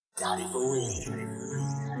Got it for real.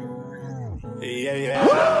 Yeah.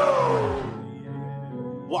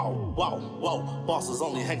 Whoa. Bosses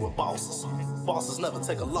only hang with bosses. Bosses never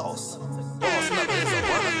take a loss. Boss never is a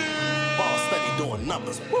runner. Boss steady doing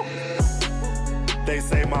numbers. Woo. They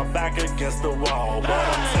say my back against the wall, but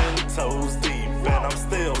I'm 10 toes deep and I'm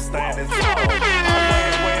still standing tall.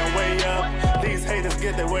 I'm way up. These haters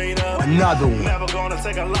get their weight up. Another one. Never gonna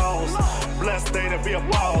take a loss. Blessed day to be a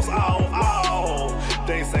boss. Oh.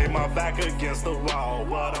 They say my back against the wall,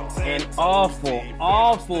 but I'm 10 An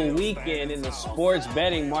awful weekend in the sports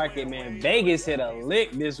betting market, man. Vegas hit a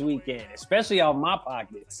lick this weekend, especially off my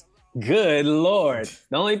pockets. Good Lord.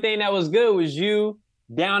 The only thing that was good was you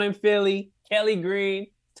down in Philly. Kelly Green,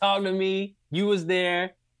 talk to me. You was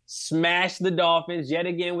there. Smashed the Dolphins yet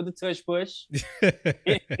again with the tush push.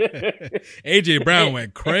 AJ Brown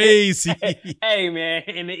went crazy. Hey, man.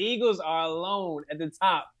 And the Eagles are alone at the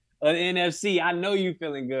top of the NFC. I know you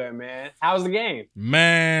feeling good, man. How's the game?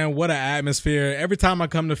 Man, what an atmosphere. Every time I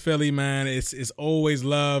come to Philly, man, it's always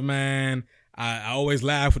love, man. I always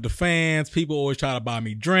laugh with the fans. People always try to buy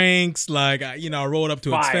me drinks. Like, I rolled up to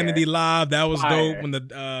Xfinity Live. That was dope when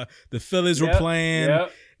the Phillies were playing.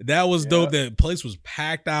 Yep. That was dope. The place was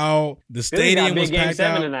packed out. The stadium was packed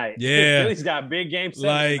out. Tonight. Yeah. Philly's got big game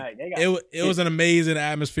 7 tonight. It was an amazing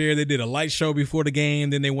atmosphere. They did a light show before the game.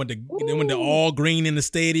 Then they went to all green in the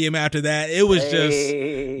stadium after that. It was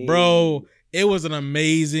just, bro, it was an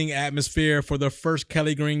amazing atmosphere for the first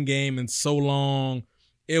Kelly Green game in so long.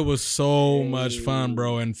 It was so much fun,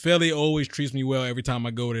 bro. And Philly always treats me well every time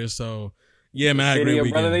I go there. So, yeah, man, I had a great weekend. City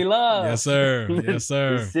of brotherly love. Yes, sir. Yes,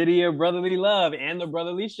 sir. The city of brotherly love and the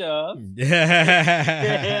brotherly shove.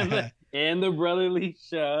 Yeah. and the brotherly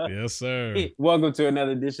shove. Yes, sir. Welcome to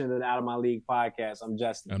another edition of the Out of My League podcast. I'm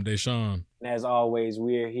Justin. I'm Dashawn. And as always,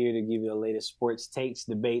 we are here to give you the latest sports takes,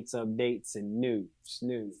 debates, updates, and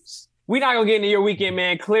news. We're not going to get into your weekend,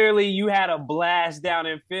 man. Clearly, you had a blast down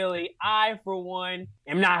in Philly. I, for one,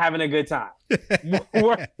 am not having a good time.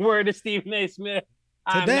 Word to Stephen A. Smith.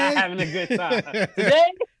 I'm not having a good time.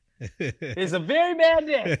 Today is a very bad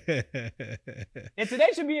day. And today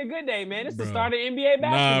should be a good day, man. It's the start of NBA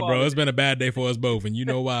basketball. Nah, bro. It's been a bad day for us both, and you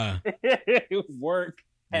know why. Work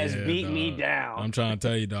has beat me down. I'm trying to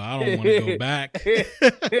tell you, dog. I don't want to go back.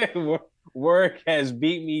 Work has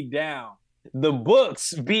beat me down. The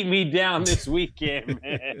books beat me down this weekend,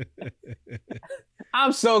 man.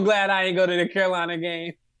 I'm so glad I ain't go to the Carolina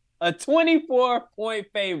game. A 24-point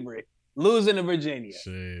favorite, losing to Virginia.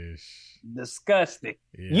 Sheesh. Disgusting.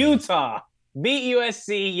 Yeah. Utah beat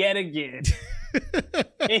USC yet again.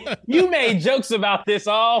 You made jokes about this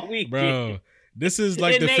all weekend. Bro, this is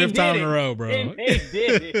like the fifth time in a row, bro. And they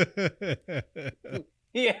did it.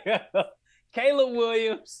 Yeah. Caleb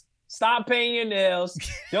Williams. Stop painting your nails.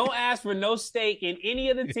 Don't ask for no stake in any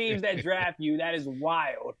of the teams that draft you. That is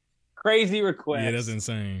wild. Crazy request. Yeah, that's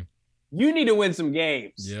insane. You need to win some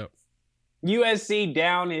games. Yep. USC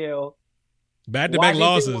downhill. Back-to-back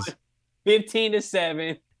losses.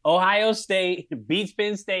 15-7. Ohio State beats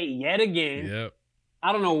Penn State yet again. Yep.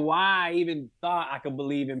 I don't know why I even thought I could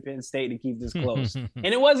believe in Penn State to keep this close. And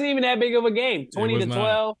it wasn't even that big of a game.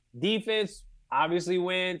 20-12. Defense obviously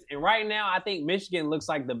wins. And right now, I think Michigan looks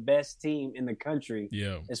like the best team in the country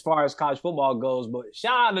as far as college football goes. But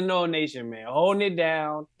shout out to No Nation, man. Holding it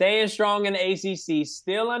down. Staying strong in the ACC.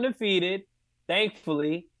 Still undefeated,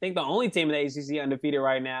 thankfully. I think the only team in the ACC undefeated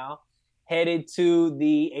right now. Headed to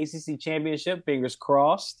the ACC championship. Fingers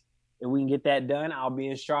crossed. If we can get that done, I'll be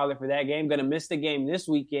in Charlotte for that game. Going to miss the game this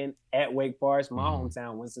weekend at Wake Forest, my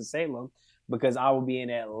hometown, Winston-Salem, because I will be in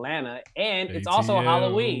Atlanta, and it's also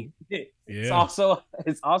Halloween. It's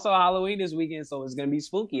also Halloween this weekend, so it's gonna be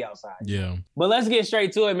spooky outside. Yeah. But let's get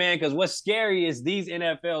straight to it, man, because what's scary is these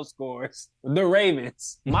NFL scores. The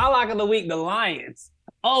Ravens, my lock of the week, the Lions,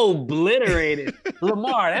 obliterated.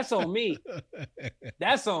 Lamar, that's on me.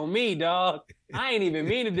 That's on me, dog. I ain't even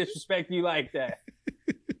mean to disrespect you like that.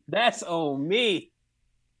 That's on me.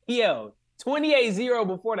 Yo, 28-0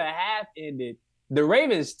 before the half ended. The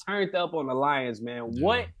Ravens turned up on the Lions, man. Yeah.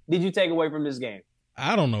 What did you take away from this game?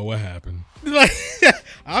 I don't know what happened.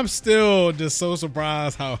 I'm still just so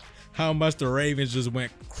surprised how much the Ravens just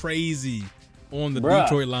went crazy on the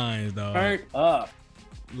Detroit Lions, dog. Turned up.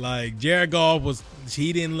 Like, Jared Goff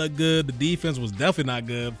he didn't look good. The defense was definitely not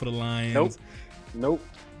good for the Lions. Nope.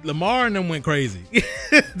 Lamar and them went crazy.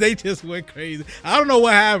 They just went crazy. I don't know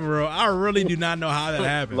what happened, bro. I really do not know how that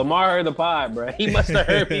happened. Lamar heard the pod, bro. He must have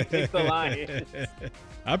heard me pick the Lions.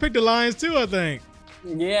 I picked the Lions too, I think.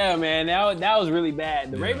 Yeah, man, that was really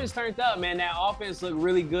bad. The Ravens turned up, man. That offense looked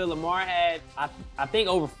really good. Lamar had, I think,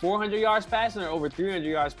 over 400 yards passing or over 300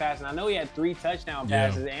 yards passing. I know he had 3 touchdown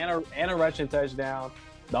passes and a rushing touchdown.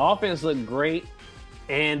 The offense looked great,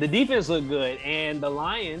 and the defense looked good. And the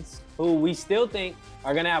Lions, who we still think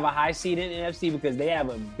are going to have a high seed in the NFC because they have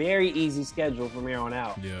a very easy schedule from here on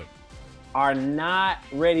out, are not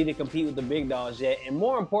ready to compete with the big dogs yet. And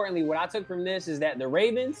more importantly, what I took from this is that the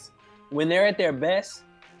Ravens, when they're at their best,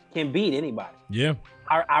 can beat anybody. Yeah.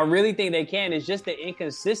 I really think they can. It's just the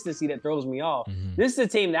inconsistency that throws me off. Mm-hmm. This is a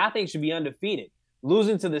team that I think should be undefeated.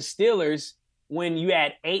 Losing to the Steelers when you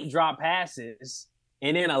had 8 drop passes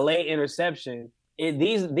and then a late interception.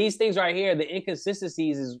 These things right here, the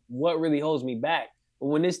inconsistencies is what really holds me back. But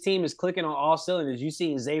when this team is clicking on all cylinders, you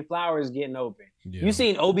seen Zay Flowers getting open. Yeah. You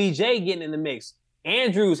seen OBJ getting in the mix.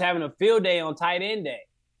 Andrews having a field day on tight end day.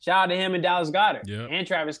 Shout out to him and Dallas Goedert and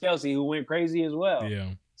Travis Kelce, who went crazy as well. Yeah.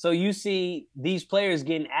 So you see these players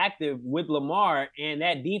getting active with Lamar and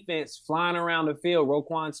that defense flying around the field,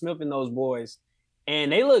 Roquan Smith and those boys.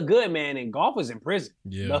 And they look good, man. And Goff was in prison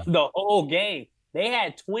the whole game. They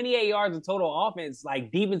had 28 yards of total offense,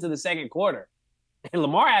 like deep into the second quarter. And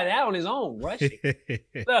Lamar had that on his own, rushing.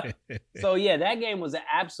 So, yeah, that game was an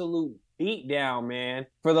absolute beatdown, man,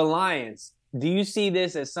 for the Lions. Do you see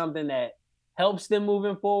this as something that helps them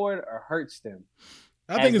moving forward or hurts them?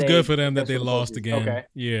 I think it's good for them that they lost again. Okay.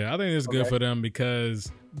 Yeah, I think it's good for them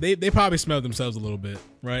because they probably smelled themselves a little bit,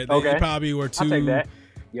 right? They probably were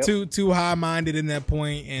too high-minded in that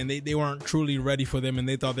point, and they weren't truly ready for them, and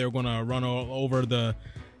they thought they were going to run over the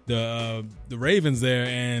Ravens there,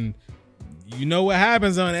 and you know what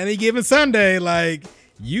happens on any given Sunday, like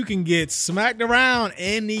you can get smacked around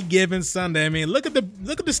any given Sunday. I mean, look at the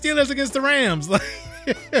Steelers against the Rams. Like,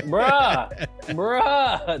 bruh.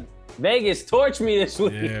 Vegas torched me this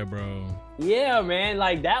week. Yeah, bro. Yeah, man.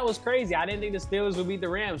 Like, that was crazy. I didn't think the Steelers would beat the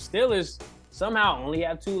Rams. Steelers somehow only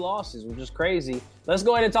have 2 losses, which is crazy. Let's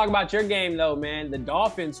go ahead and talk about your game, though, man. The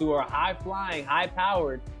Dolphins, who are high-flying,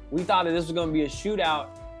 high-powered, we thought that this was going to be a shootout.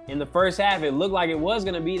 In the first half, it looked like it was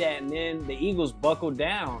going to be that, and then the Eagles buckled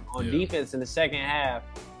down on defense in the second half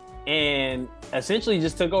and essentially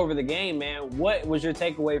just took over the game, man. What was your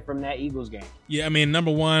takeaway from that Eagles game? Yeah, I mean,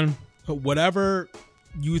 number one, whatever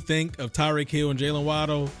you think of Tyreek Hill and Jalen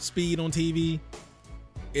Waddle speed on TV,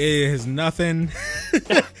 it is nothing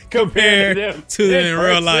compared to them in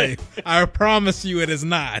real life. I promise you it is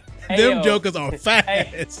not. Them jokers are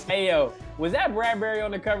fast. Hey, yo. Was that Bradbury on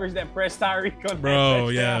the coverage that pressed Tyreek on that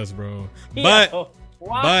touchdown? Yes, bro.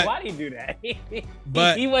 Why did he do that?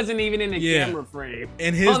 He wasn't even in the camera frame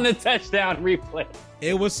on the touchdown replay.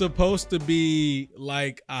 It was supposed to be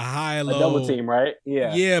like a high-low. A double team, right?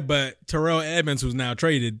 Yeah. Yeah, but Terrell Edmonds, who's now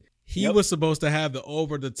traded, he was supposed to have the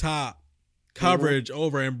over-the-top coverage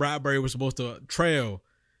over, and Bradbury was supposed to trail.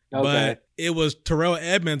 But it was Terrell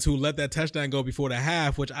Edmonds who let that touchdown go before the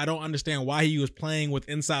half, which I don't understand why he was playing with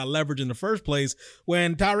inside leverage in the first place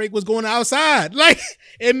when Tyreek was going outside. Like,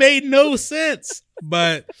 it made no sense.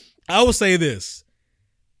 But I will say this.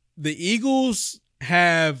 The Eagles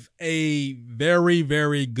have a very,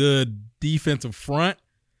 very good defensive front.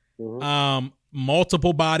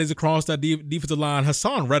 Multiple bodies across that defensive line.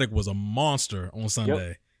 Hassan Reddick was a monster on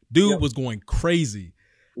Sunday. Dude was going crazy.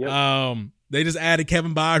 They just added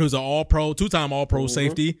Kevin Byard, who's an all-pro, 2-time all-pro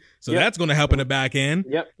safety. So that's going to help in the back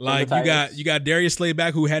end. Like you got Darius Slay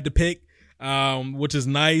back, who had to pick, which is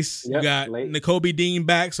nice. You got Nakobe Dean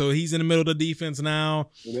back, so he's in the middle of the defense now.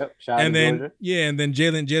 And then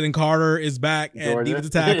Jalen Carter is back at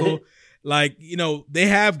defensive tackle. Like, you know, they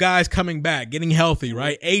have guys coming back, getting healthy,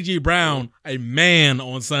 right? A.J. Brown, a man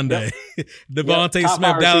on Sunday. Devontae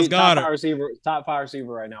Smith, Dallas Goedert. Top 5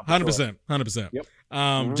 receiver right now. 100%. 100%.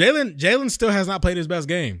 Jalen still has not played his best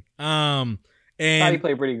game. And he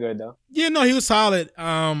played pretty good, though. Yeah, no, he was solid.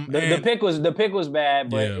 The pick was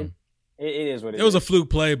bad, but it is what it is. It was a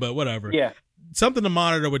fluke play, but whatever. Yeah. Something to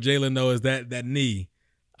monitor with Jalen, though, is that knee.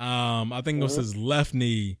 I think it was his left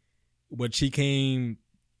knee, which he came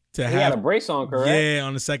to he had a brace on, correct? Yeah,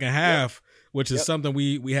 on the second half, which is something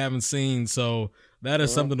we haven't seen. So that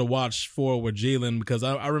is something to watch for with Jalen, because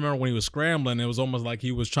I remember when he was scrambling, it was almost like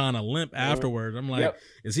he was trying to limp afterwards. I'm like,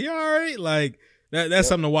 is he all right? Like, that's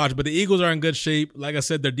something to watch. But the Eagles are in good shape. Like I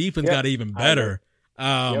said, their defense got even better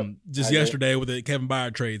yesterday with the Kevin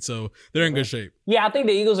Byard trade. So they're in good shape. Yeah, I think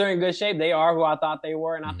the Eagles are in good shape. They are who I thought they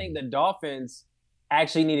were. And I think the Dolphins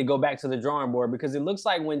actually need to go back to the drawing board, because it looks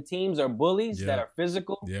like when teams are bullies that are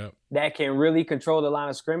physical, that can really control the line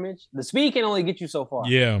of scrimmage, the speed can only get you so far.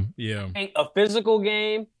 Yeah. I think a physical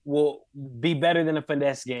game will be better than a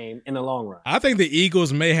finesse game in the long run. I think the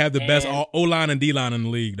Eagles may have the best O-line and D-line in the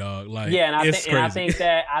league, dog. Like, I think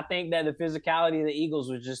that the physicality of the Eagles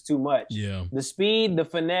was just too much. Yeah. The speed, the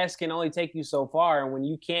finesse can only take you so far, and when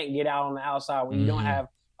you can't get out on the outside, when you don't have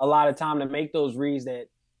a lot of time to make those reads that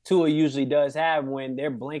Tua usually does have when they're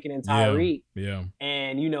blanking in Tyreek. Yeah.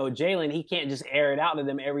 And, Jalen, he can't just air it out to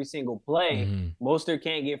them every single play. Mostert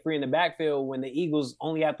can't get free in the backfield when the Eagles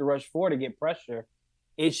only have to rush 4 to get pressure.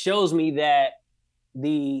 It shows me that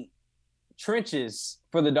the trenches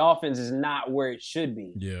for the Dolphins is not where it should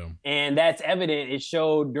be. Yeah. And that's evident. It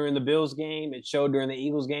showed during the Bills game. It showed during the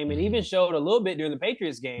Eagles game. And even showed a little bit during the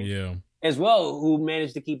Patriots game as well, who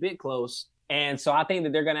managed to keep it close. And so I think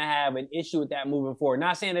that they're going to have an issue with that moving forward.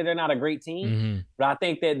 Not saying that they're not a great team, but I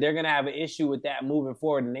think that they're going to have an issue with that moving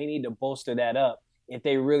forward, and they need to bolster that up if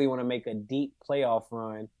they really want to make a deep playoff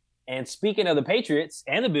run. And speaking of the Patriots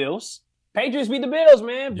and the Bills, Patriots beat the Bills,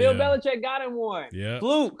 man. Bill Belichick got him one. Yeah.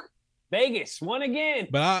 Fluke. Vegas won again.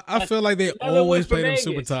 But I feel like they always play them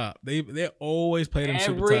super top. They always play them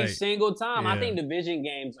super tight. Every single time. I think division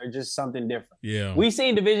games are just something different. Yeah. We've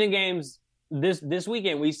seen division games this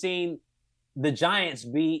weekend. We've seen the Giants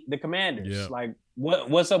beat the Commanders. Yeah. Like,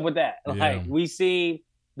 what's up with that? Like, we see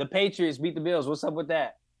the Patriots beat the Bills. What's up with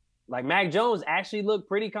that? Like, Mac Jones actually looked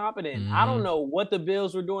pretty competent. I don't know what the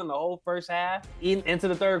Bills were doing the whole first half into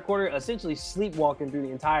the third quarter, essentially sleepwalking through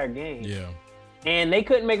the entire game. Yeah. And they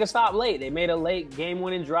couldn't make a stop late. They made a late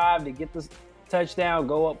game-winning drive to get the touchdown,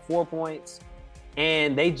 go up 4 points,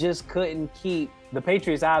 and they just couldn't keep the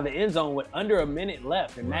Patriots out of the end zone with under a minute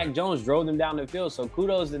left. And Mac Jones drove them down the field, so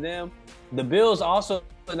kudos to them. The Bills also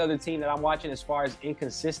another team that I'm watching as far as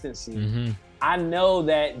inconsistency. I know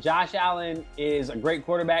that Josh Allen is a great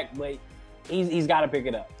quarterback, but he's got to pick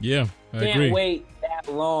it up. Yeah, I agree. Can't wait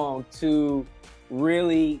that long to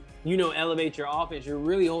really, elevate your offense. You're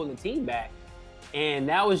really holding the team back. And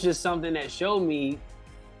that was just something that showed me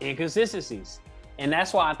inconsistencies. And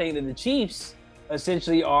that's why I think that the Chiefs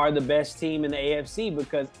essentially are the best team in the AFC,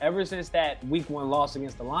 because ever since that week 1 loss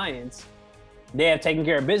against the Lions, they have taken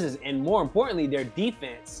care of business. And more importantly, their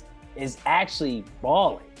defense is actually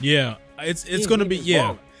balling. Yeah, it's going to be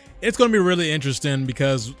it's going to be really interesting,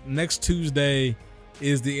 because next Tuesday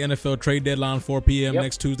is the NFL trade deadline, 4 p.m.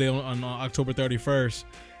 next Tuesday on October 31st.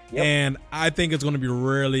 And I think it's going to be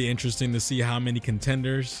really interesting to see how many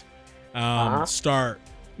contenders start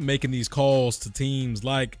making these calls to teams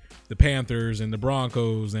like the Panthers and the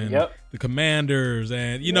Broncos and the Commanders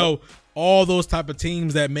and, all those type of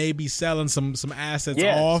teams that may be selling some assets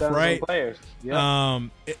off, right? Some players.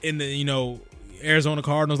 In the, Arizona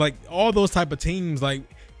Cardinals, like all those type of teams, like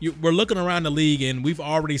we're looking around the league and we've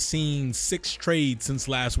already seen 6 trades since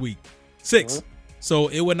last week. 6. So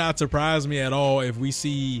it would not surprise me at all if we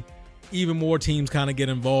see even more teams kind of get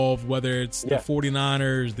involved, whether it's the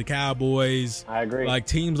 49ers, the Cowboys. I agree. Like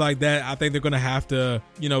teams like that, I think they're going to have to,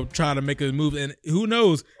 try to make a move. And who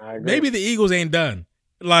knows, maybe the Eagles ain't done.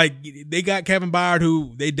 Like they got Kevin Byard,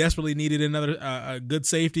 who they desperately needed another a good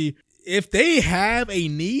safety. If they have a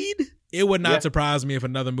need, it would not surprise me if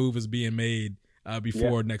another move is being made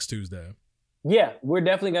before next Tuesday. Yeah, we're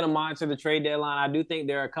definitely going to monitor the trade deadline. I do think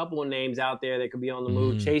there are a couple of names out there that could be on the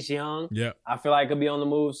move. Chase Young, I feel like could be on the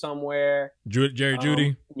move somewhere. Jerry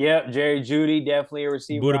Jeudy. Jerry Jeudy, definitely a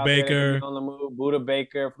receiver. Buda out Baker. There that could be on the move. Buda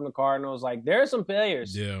Baker from the Cardinals. Like, there are some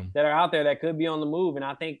players that are out there that could be on the move. And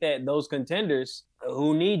I think that those contenders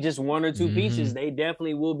who need just 1 or 2 pieces, they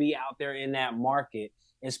definitely will be out there in that market.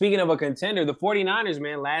 And speaking of a contender, the 49ers,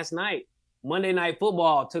 man, last night, Monday Night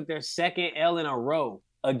Football took their second L in a row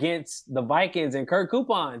against the Vikings and Kirk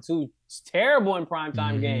Coupons, who's terrible in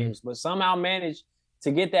primetime games, but somehow managed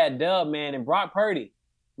to get that dub, man. And Brock Purdy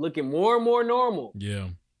looking more and more normal. Yeah.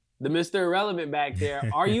 The Mr. Irrelevant back there.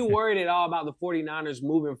 Are you worried at all about the 49ers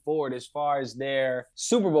moving forward as far as their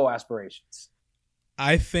Super Bowl aspirations?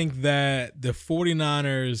 I think that the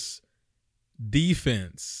 49ers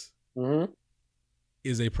defense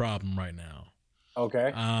is a problem right now.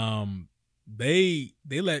 Okay. They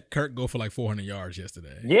let Kirk go for like 400 yards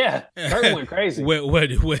yesterday. Yeah, Kirk went crazy.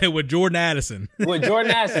 with Jordan Addison. With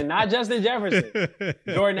Jordan Addison, not Justin Jefferson.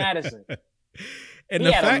 Jordan Addison. And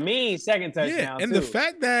he had a mean second touchdown, and too. the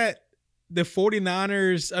fact that the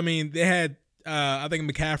 49ers, I mean, they had, I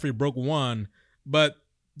think McCaffrey broke 1, but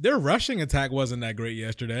their rushing attack wasn't that great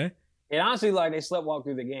yesterday. It honestly looked like they sleptwalked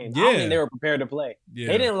through the game. Yeah. I don't think they were prepared to play. Yeah.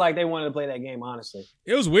 They didn't look like they wanted to play that game, honestly.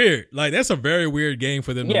 It was weird. Like, that's a very weird game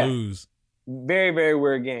for them to lose. Very, very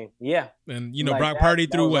weird game. Yeah. And, Brock Purdy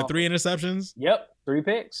threw, what, 3 interceptions? Yep, 3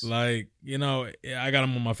 picks. Like, I got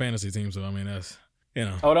him on my fantasy team, so, I mean, that's,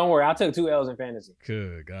 Oh, don't worry. I took 2 L's in fantasy.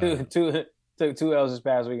 Good God. Took 2 L's this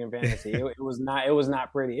past week in fantasy. It was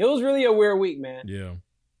not pretty. It was really a weird week, man. Yeah.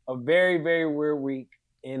 A very, very weird week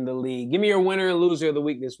in the league. Give me your winner and loser of the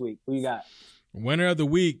week this week. Who you got? Winner of the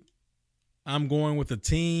week, I'm going with a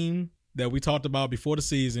team that we talked about before the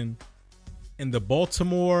season, and the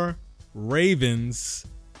Baltimore Ravens.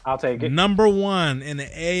 I'll take it. Number 1 in the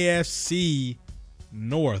AFC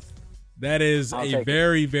North. That is a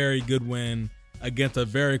very, very good win against a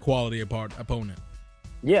very quality opponent.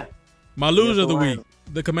 Yeah. My loser of the week,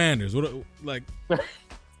 the Commanders.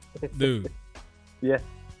 Dude. Yeah.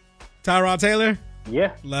 Tyrod Taylor?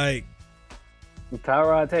 Yeah. Like.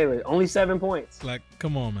 Tyrod Taylor. Only 7 points. Like,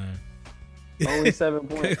 come on, man. Only 7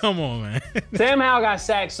 points. Come on, man. Sam Howell got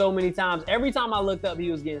sacked so many times. Every time I looked up,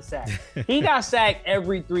 he was getting sacked. He got sacked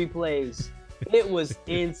every 3 plays. It was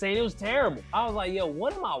insane. It was terrible. I was like, yo,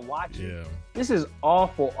 what am I watching? Yeah. This is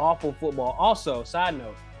awful, awful football. Also, side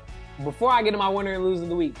note, before I get to my winner and loser of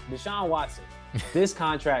the week, Dashawn Watson. This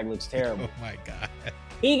contract looks terrible. Oh, my God.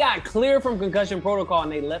 He got cleared from concussion protocol,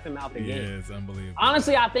 and they left him out the game. Yeah, it's unbelievable.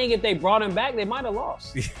 Honestly, I think if they brought him back, they might have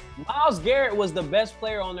lost. Myles Garrett was the best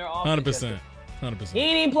player on their offense. 100%. He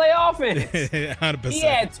didn't even play offense. 100%. He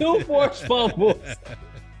had 2 forced fumbles,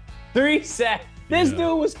 3 sacks. This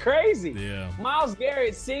dude was crazy. Yeah. Myles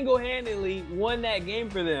Garrett single-handedly won that game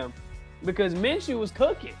for them because Minshew was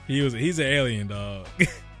cooking. He's an alien, dog.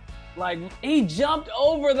 Like, he jumped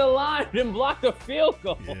over the line and blocked a field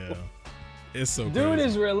goal. Yeah. It's so Dude crazy.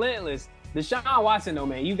 is relentless. Deshaun Watson, though,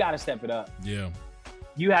 man, you got to step it up. Yeah.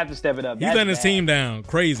 You have to step it up. He's letting his team down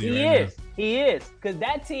crazy now. He is. Because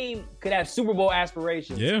that team could have Super Bowl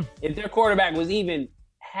aspirations. Yeah. If their quarterback was even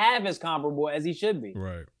half as comparable as he should be.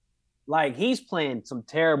 Right. Like, he's playing some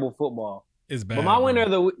terrible football. It's bad. But my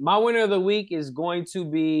winner of the week is going to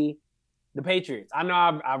be the Patriots. I know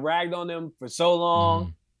I ragged on them for so long.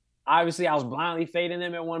 Mm. Obviously, I was blindly fading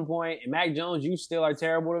them at one point. And Mac Jones, you still are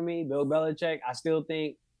terrible to me. Bill Belichick, I still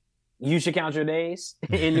think you should count your days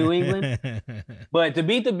in New England. But to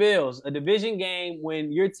beat the Bills, a division game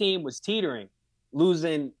when your team was teetering,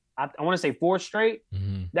 losing, I want to say 4 straight,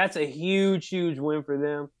 that's a huge, huge win for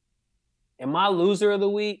them. And my loser of the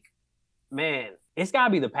week, man, it's got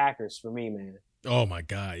to be the Packers for me, man. Oh, my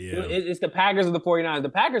God, yeah. It's the Packers or the 49ers. The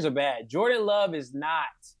Packers are bad. Jordan Love is not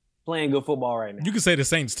playing good football right now. You can say the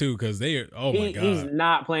Saints, too, because they are, my God. He's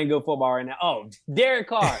not playing good football right now. Oh, Derek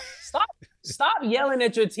Carr, stop yelling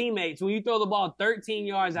at your teammates when you throw the ball 13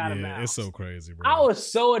 yards out of bounds. It's so crazy, bro. I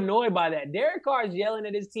was so annoyed by that. Derek Carr is yelling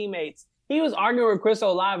at his teammates. He was arguing with Chris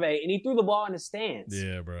Olave, and he threw the ball in the stands.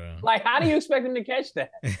 Yeah, bro. Like, how do you expect him to catch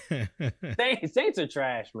that? Saints are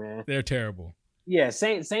trash, man. They're terrible. Yeah,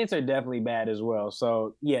 Saints are definitely bad as well.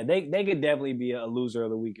 So, yeah, they could definitely be a loser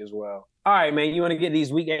of the week as well. All right, man, you want to get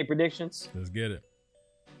these week 8 predictions? Let's get it.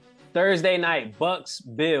 Thursday night, Bucks,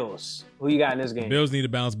 Bills. Who you got in this game? Bills need to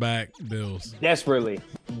bounce back. Bills. Desperately.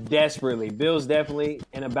 Bills definitely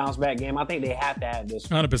in a bounce back game. I think they have to have this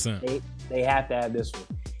one. 100%. They have to have this one.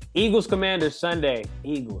 Eagles, Commanders, Sunday.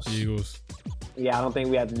 Eagles. Yeah, I don't think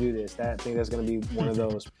we have to do this. I think that's going to be one of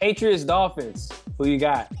those. Patriots, Dolphins. Who you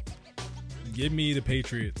got? Give me the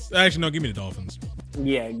Patriots. Actually, no, give me the Dolphins.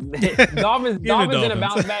 Yeah, Dolphins in a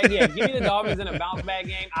bounce back. Yeah, give me the Dolphins in a bounce back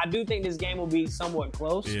game. I do think this game will be somewhat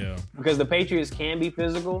close. Yeah, because the Patriots can be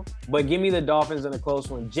physical, but give me the Dolphins in a close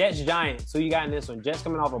one. Jets, Giants. Who you got in this one? Jets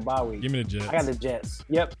coming off a bye week. Give me the Jets. I got the Jets.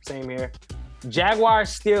 Yep, same here.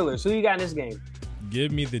 Jaguars, Steelers. Who you got in this game?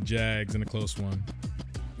 Give me the Jags in a close one.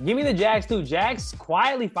 Give me the Jags too. Jags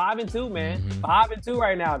quietly 5-2, man. 5-2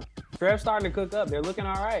 right now. Trev's starting to cook up. They're looking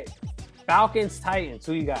all right. Falcons, Titans.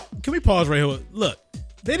 Who you got? Can we pause right here? Look,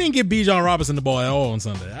 they didn't give Bijan Robinson the ball at all on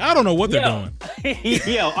Sunday. I don't know what they're doing.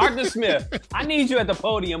 Yo, Arthur Smith, I need you at the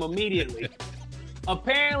podium immediately.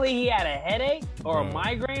 Apparently, he had a headache or a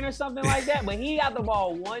migraine or something like that, but he got the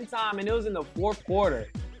ball one time, and it was in the 4th quarter.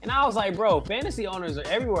 And I was like, bro, fantasy owners are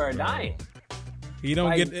everywhere dying. He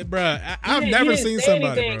don't get it, bro. I've never seen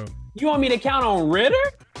somebody, anything. Bro. You want me to count on Ritter?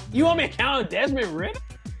 You want me to count on Desmond Ritter?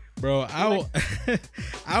 Bro,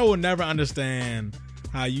 I will never understand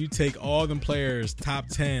how you take all them players top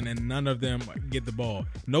 10 and none of them get the ball.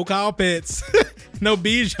 No Kyle Pitts, no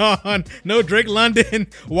Bijan, no Drake London.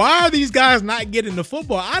 Why are these guys not getting the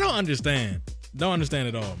football? I don't understand. Don't understand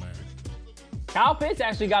at all, man. Kyle Pitts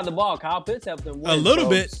actually got the ball. Kyle Pitts helped them win. A little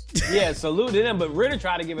bit. Yeah, salute to him, but Ritter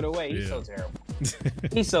tried to give it away. He's so terrible.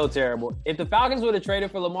 He's so terrible. If the Falcons would have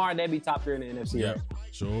traded for Lamar, they'd be top 3 in the NFC. Yeah,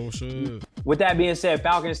 sure should. With that being said,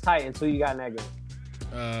 Falcons, Titans, who you got in that game?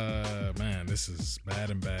 Man, this is bad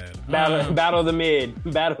and bad. Battle of the mid.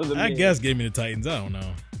 I guess give me the Titans. I don't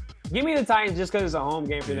know. Give me the Titans just because it's a home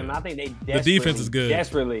game for them. And I think they the defense is good.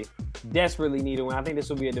 Desperately need a win. I think this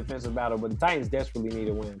will be a defensive battle, but the Titans desperately need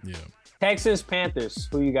a win. Yeah. Texans, Panthers.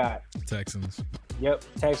 Who you got? Texans. Yep.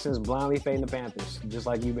 Texans blindly fading the Panthers, just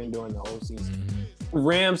like you've been doing the whole season.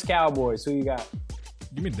 Rams, Cowboys. Who you got?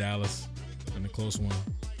 Give me Dallas in a close one.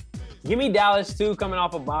 Give me Dallas, too, coming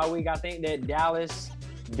off a bye week. I think that Dallas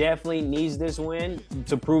definitely needs this win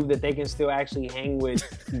to prove that they can still actually hang with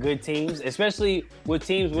good teams, especially with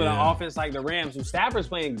teams with an offense like the Rams, who Stafford's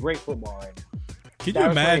playing great football right now. Can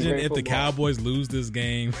you imagine if the Cowboys lose this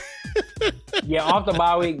game? Yeah, off the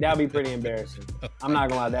bye week, that'd be pretty embarrassing. I'm not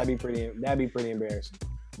gonna lie, that'd be pretty embarrassing.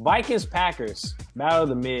 Vikings, Packers, battle of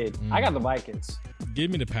the mid. I got the Vikings. Give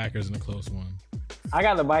me the Packers in a close one. I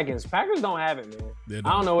got the Vikings. Packers don't have it, man.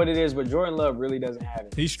 I don't know what it is, but Jordan Love really doesn't have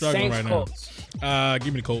it. He's struggling Saints, right Colts. now.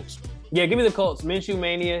 Give me the Colts. Yeah, give me the Colts. Minshew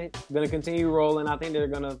Mania going to continue rolling. I think they're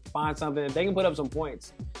going to find something. If they can put up some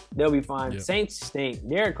points, they'll be fine. Yep. Saints stink.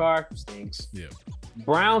 Derek Carr stinks. Yeah.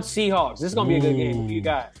 Browns, Seahawks. This is going to be a good game. Who you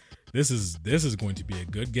got? This is going to be a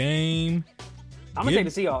good game. I'm going to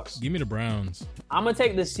take the Seahawks. Give me the Browns. I'm going to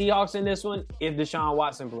take the Seahawks in this one if Deshaun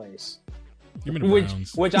Watson plays. Give me the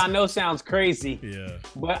Browns. Which I know sounds crazy. Yeah.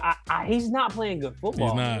 But he's not playing good football.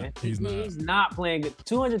 He's not. Man. He's He's not playing good.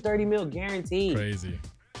 $230 million guaranteed. Crazy.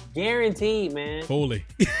 Guaranteed, man. Fully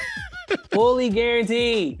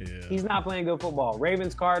guaranteed. Yeah. He's not playing good football.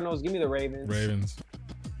 Ravens, Cardinals. Give me the Ravens.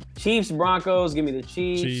 Chiefs, Broncos. Give me the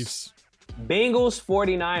Chiefs. Bengals,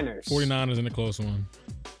 49ers. 49ers in a close one.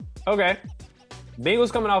 Okay.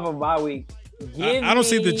 Bengals coming off of a bye week. I don't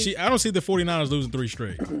see the 49ers losing 3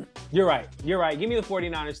 straight. You're right. Give me the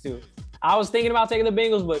 49ers too. I was thinking about taking the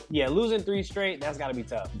Bengals, but yeah, losing 3 straight, that's got to be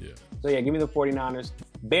tough. Yeah. So yeah, give me the 49ers.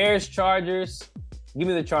 Bears, Chargers. Give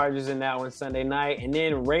me the Chargers in that one Sunday night. And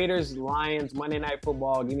then Raiders, Lions, Monday Night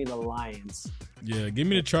Football. Give me the Lions. Yeah, give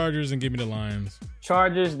me the Chargers and give me the Lions.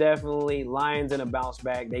 Chargers, definitely. Lions in a bounce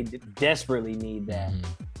back. They desperately need that.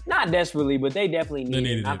 Not desperately, but they definitely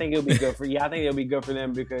need it. I think it'll be good for I think it'll be good for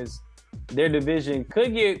them because their division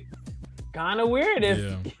could get kind of weird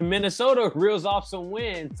if Minnesota reels off some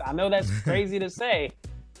wins. I know that's crazy to say,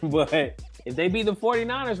 but if they beat the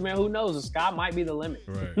 49ers, man, who knows? The sky might be the limit.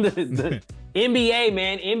 Right. The NBA,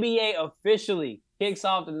 man. NBA officially kicks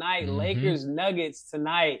off tonight. Lakers, Nuggets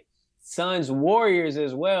tonight. Suns, Warriors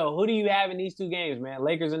as well. Who do you have in these 2 games, man?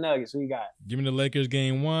 Lakers and Nuggets. Who you got? Give me the Lakers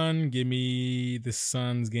game 1. Give me the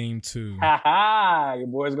Suns game 2. Ha! Your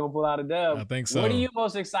boy's going to pull out a dub. I think so. What are you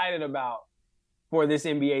most excited about for this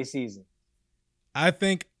NBA season? I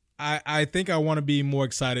think I want to be more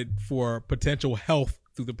excited for potential health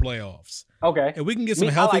through the playoffs. Okay. If we can get some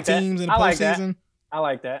healthy teams in the postseason. I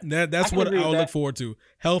like that. That's what I would look forward to.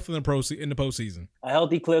 Health in the postseason. A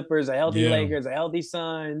healthy Clippers, a healthy Lakers, a healthy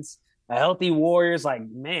Suns, a healthy Warriors. Like,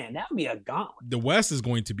 man, that would be a gauntlet. The West is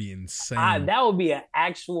going to be insane. That would be an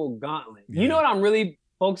actual gauntlet. Yeah. You know what I'm really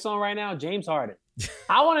focused on right now? James Harden.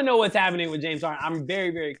 I want to know what's happening with James Harden. I'm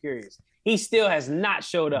very, very curious. He still has not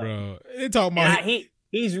showed up. Bro, they talking about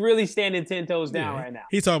he's really standing 10 toes down right now.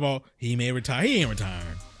 He's talking about he may retire. He ain't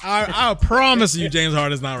retiring. I promise you, James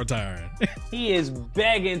Harden's not retiring. He is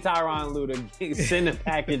begging Tyronn Lue to send a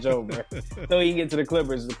package over so he can get to the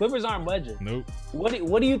Clippers. The Clippers aren't budging. Nope. What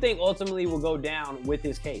do you think ultimately will go down with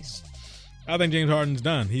his case? I think James Harden's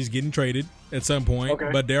done. He's getting traded at some point,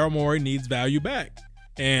 but Daryl Morey needs value back.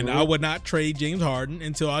 And I would not trade James Harden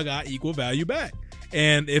until I got equal value back.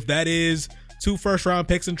 And if that is 2 first-round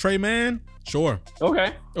picks and Trey Mann, sure.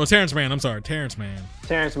 Okay. Oh, Terrence Mann. I'm sorry, Terrence Mann.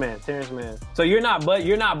 Terrence Mann. So you're not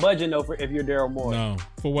budging though if you're Daryl Morey. No.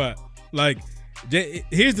 For what? Like,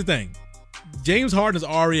 here's the thing. James Harden is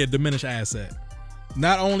already a diminished asset.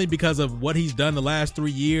 Not only because of what he's done the last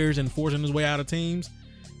 3 years and forcing his way out of teams,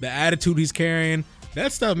 the attitude he's carrying,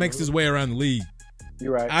 that stuff makes his way around the league.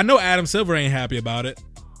 You're right. I know Adam Silver ain't happy about it.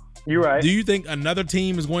 You're right. Do you think another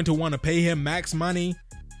team is going to want to pay him max money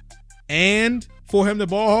and for him to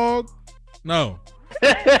ball hog? No.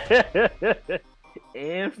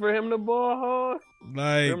 And for him to ball hog?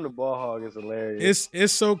 Like, for him to ball hog is hilarious.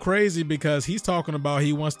 It's so crazy because he's talking about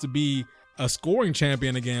he wants to be a scoring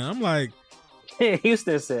champion again. I'm like,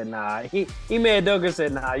 Houston said nah. He made Doka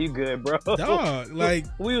said nah. You good, bro? Dog, like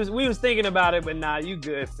we was thinking about it, but nah, you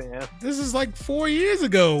good, fam. This is like 4 years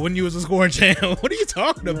ago when you was a scoring champ. What are you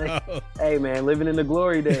talking about? Hey man, living in the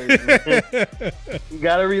glory days. Man. You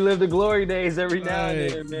gotta relive the glory days every now and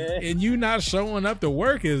then, man. And you not showing up to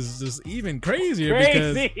work is just even crazier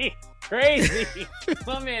because crazy.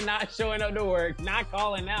 My man not showing up to work, not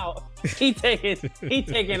calling out. He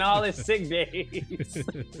taking all his sick days.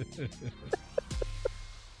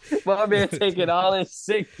 My man taking all his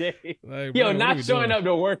sick days. Like, Yo, bro, not showing up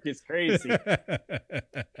to work is crazy.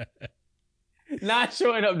 Not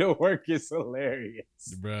showing up to work is hilarious.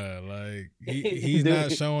 Bruh, like he's Dude.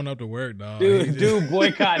 not showing up to work, dog. Dude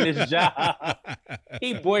boycotting his job.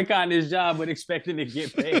 He boycotting his job but expecting to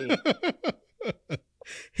get paid.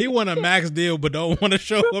 He want a max deal but don't want to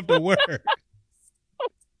show up to work.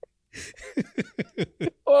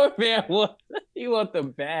 Oh man, he want the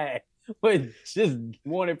bag, but just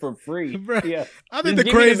want it for free. Bruh, Yeah, I think just the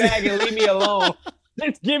give me crazy the bag and leave me alone.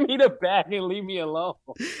 Just give me the bag and leave me alone.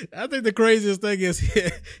 I think the craziest thing is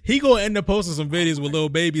he gonna end up posting some videos with little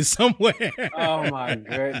babies somewhere. Oh my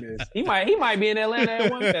goodness, he might be in Atlanta at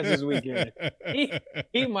One Fest this weekend.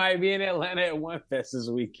 He might be in Atlanta at One Fest this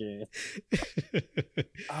weekend.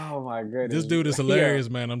 Oh my goodness, This dude is hilarious,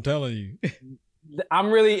 man. I'm telling you. I'm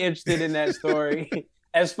really interested in that story.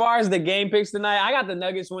 As far as the game picks tonight, I got the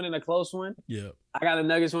Nuggets winning a close one. Yeah. I got the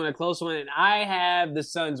Nuggets winning a close one, and I have the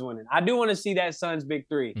Suns winning. I do want to see that Suns big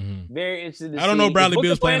three. Mm-hmm. Very interested to see. I don't know if Bradley Booker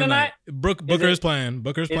Beal's playing tonight. tonight? Booker is playing.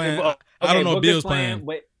 Booker's playing. Okay, I don't know if Booker's Beal's playing.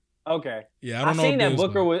 But okay. Yeah, I don't know if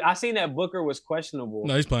Beal's playing. I seen that Booker was questionable.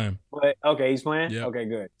 No, he's playing. But okay, he's playing? Yep. Okay,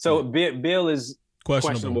 good. So Beal is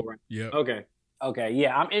questionable. Yeah. Okay.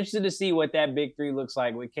 Yeah, I'm interested to see what that big three looks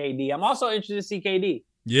like with KD. I'm also interested to see KD.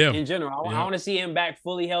 Yeah. In general. I want to see him back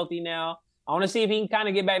fully healthy now. I want to see if he can kind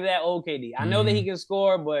of get back to that old KD. I know that he can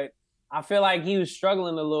score, but I feel like he was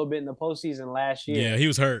struggling a little bit in the postseason last year. Yeah, he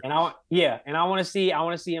was hurt. And I want to see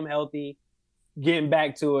him healthy, getting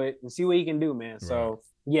back to it, and see what he can do, man. So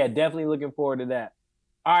yeah, definitely looking forward to that.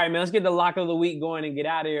 All right, man, let's get the lock of the week going and get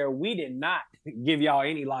out of here. We did not give y'all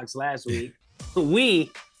any locks last week.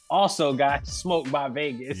 We also got smoked by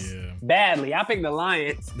Vegas badly. I picked the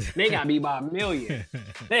Lions. They got beat by 1 million.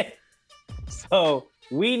 So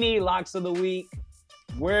we need locks of the week.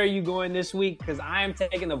 Where are you going this week? Because I am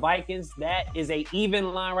taking the Vikings. That is a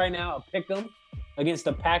even line right now. A pick 'em against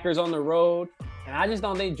the Packers on the road. And I just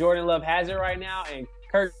don't think Jordan Love has it right now. And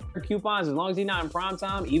Kirk Coupons, as long as he's not in prime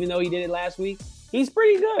time, even though he did it last week, he's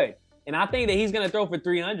pretty good. And I think that he's going to throw for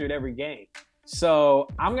 300 every game. So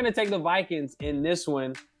I'm going to take the Vikings in this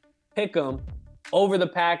one. Pick 'em over the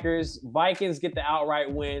Packers. Vikings get the outright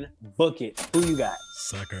win. Book it. Who you got?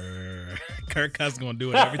 Sucker. Kirk Cousins gonna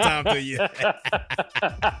do it every time to you.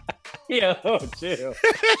 Yo, chill.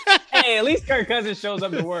 Hey, at least Kirk Cousins shows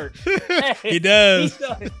up to work. Hey, he does.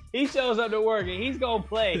 He shows up to work and he's gonna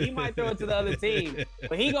play. He might throw it to the other team,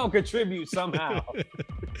 but he gonna contribute somehow.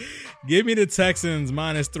 Give me the Texans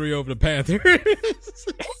 -3 over the Panthers.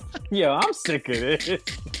 Yo, I'm sick of this.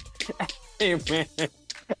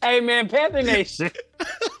 Hey man, Panther Nation,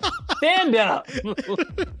 stand up.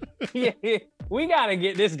 Yeah, we gotta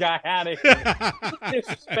get this guy out of here.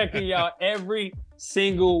 Disrespecting y'all every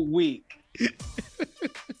single week.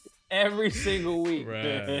 Every single week.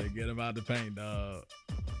 Right, get him out the paint, dog.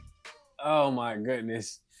 Oh my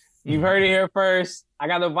goodness. You've heard it here first. I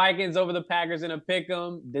got the Vikings over the Packers in a pick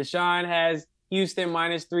 'em. Dashawn has Houston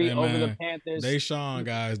 -3 over the Panthers. Deshaun,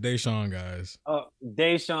 guys. Deshawn,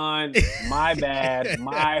 my bad.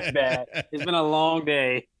 It's been a long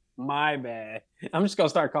day. My bad. I'm just going to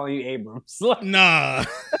start calling you Abrams. Nah.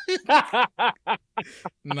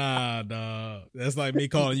 Nah, dog. That's like me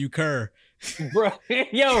calling you Kerr. Bro,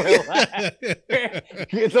 yo, relax.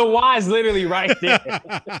 The Y's literally right there.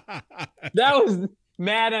 That was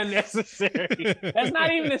mad unnecessary. That's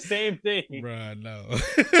not even the same thing. Bruh, no.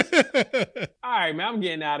 All right, man, I'm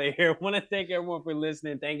getting out of here. I want to thank everyone for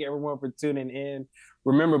listening. Thank everyone for tuning in.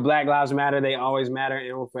 Remember, Black Lives Matter. They always matter.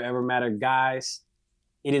 It will forever matter. Guys,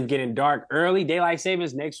 it is getting dark early. Daylight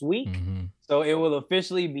savings next week. Mm-hmm. So it will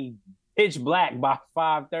officially be pitch black by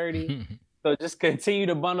 5:30. So just continue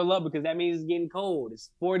to bundle up because that means it's getting cold. It's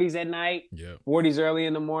 40s at night, 40s early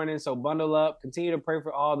in the morning. So bundle up. Continue to pray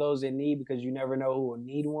for all those in need because you never know who will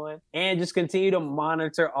need one. And just continue to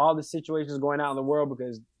monitor all the situations going on in the world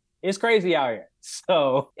because it's crazy out here.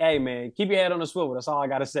 So, hey, man, keep your head on the swivel. That's all I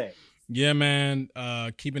got to say. Yeah, man.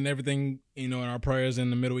 Keeping everything, in our prayers in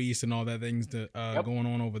the Middle East and all that things that going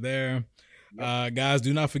on over there. Guys,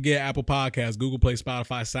 do not forget Apple Podcasts, Google Play,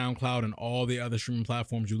 Spotify, SoundCloud, and all the other streaming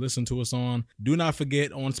platforms you listen to us on. Do not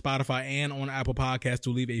forget on Spotify and on Apple Podcasts to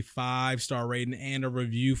leave a 5-star rating and a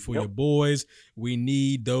review for your boys. We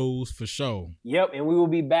need those for sure. Yep, and we will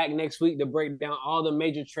be back next week to break down all the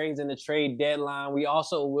major trades in the trade deadline. We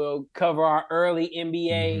also will cover our early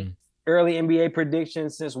NBA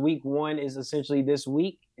predictions since week 1 is essentially this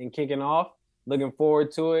week and kicking off. Looking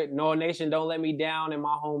forward to it. Noah Nation, don't let me down in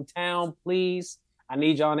my hometown, please. I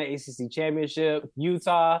need y'all in the ACC Championship.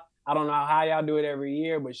 Utah, I don't know how y'all do it every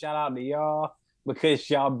year, but shout out to y'all because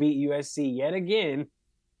y'all beat USC yet again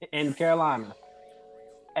in Carolina.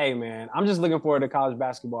 Hey, man, I'm just looking forward to college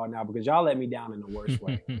basketball now because y'all let me down in the worst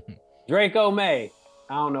way. Draco May,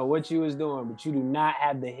 I don't know what you was doing, but you do not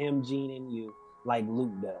have the him gene in you like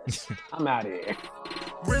Luke does. I'm out of here.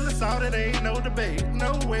 Realest out, it ain't no debate.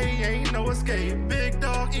 No way, ain't no escape. Big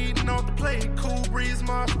dog eating off the plate. Cool breeze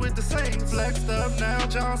march with the Saints. Flexed up now,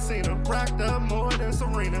 John Cena. Racked up more than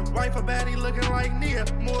Serena. Wife a baddie looking like Nia.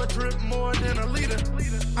 More drip, more than a leader.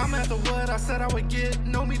 I'm after what I said I would get.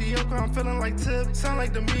 No mediocre, I'm feeling like Tip. Sound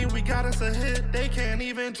like to me, we got us a hit. They can't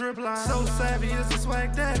even drip line. So savvy is the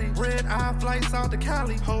swag daddy. Red eye flights out to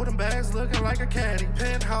Cali. Holding bags looking like a caddy.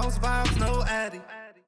 Penthouse vibes, no addy.